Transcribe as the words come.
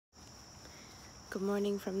Good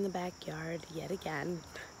morning from the backyard yet again.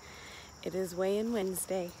 It is weigh-in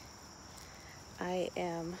Wednesday. I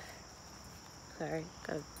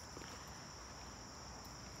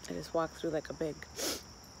just walked through like a big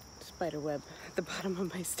spider web at the bottom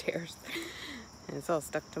of my stairs and it's all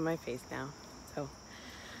stuck to my face now. So,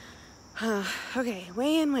 okay,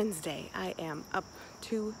 weigh-in Wednesday. I am up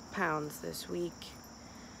 2 pounds this week.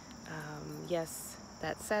 Yes,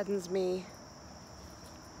 that saddens me.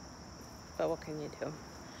 But what can you do?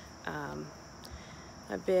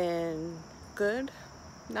 I've been good,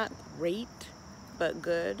 not great, but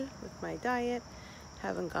good with my diet.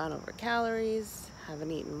 Haven't gone over calories,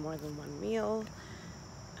 haven't eaten more than one meal.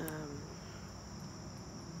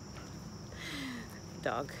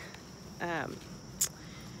 Dog.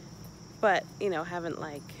 But, you know, haven't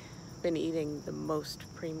like been eating the most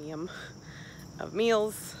premium of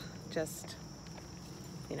meals, just,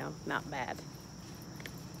 you know, not bad.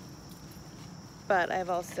 But I've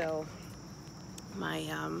also, my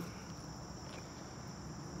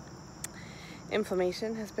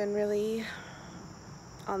inflammation has been really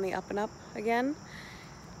on the up and up again.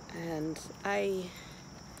 And I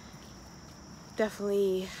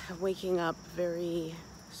definitely am waking up very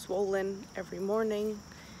swollen every morning,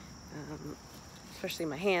 especially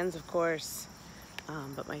my hands, of course,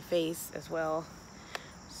 but my face as well.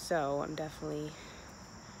 So I'm definitely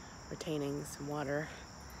retaining some water.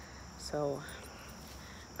 So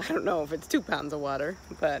I don't know if it's 2 pounds of water,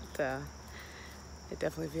 but it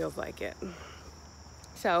definitely feels like it.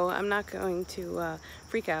 So I'm not going to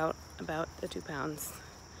freak out about the 2 pounds.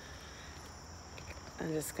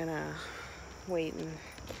 I'm just gonna wait and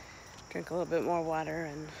drink a little bit more water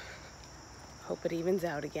and hope it evens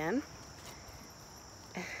out again.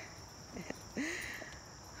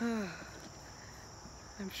 I'm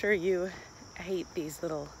sure you hate these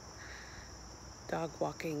little dog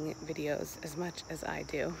walking videos as much as I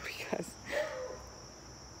do, because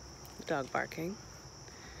dog barking,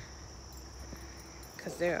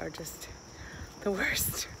 because they are just the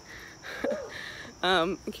worst.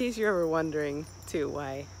 In case you're ever wondering too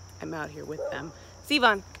why I'm out here with them,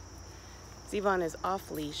 Zevon is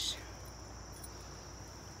off leash,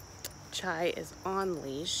 Chai is on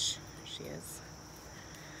leash. There she is,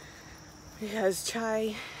 because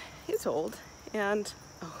Chai is old and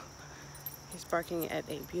he's barking at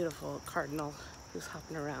a beautiful cardinal who's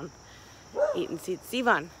hopping around eating seeds.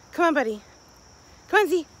 Zevon, come on, buddy. Come on,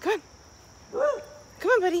 Z, come on.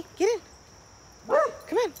 Come on, buddy, get in.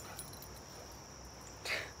 Come on.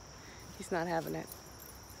 He's not having it.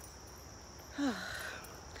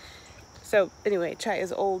 So anyway, Chai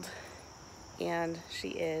is old and she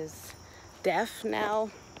is deaf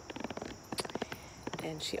now.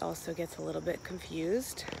 And she also gets a little bit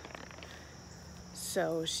confused.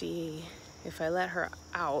 So if I let her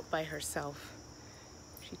out by herself,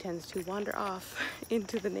 she tends to wander off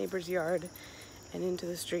into the neighbor's yard and into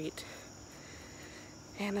the street.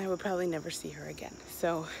 And I would probably never see her again.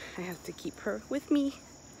 So I have to keep her with me.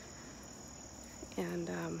 And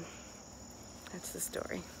that's the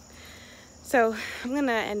story. So I'm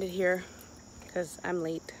gonna end it here because I'm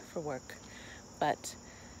late for work. But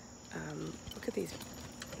look at these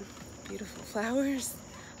beautiful flowers.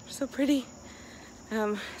 They're so pretty.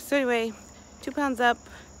 So anyway, 2 pounds up,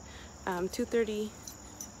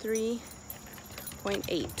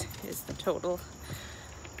 233.8 is the total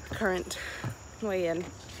current weigh-in.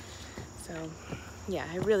 So yeah,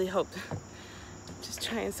 I really hope, just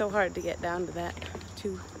trying so hard to get down to that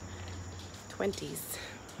 220s.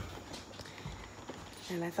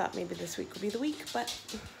 And I thought maybe this week would be the week, but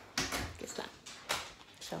guess not.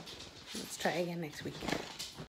 So let's try again next week.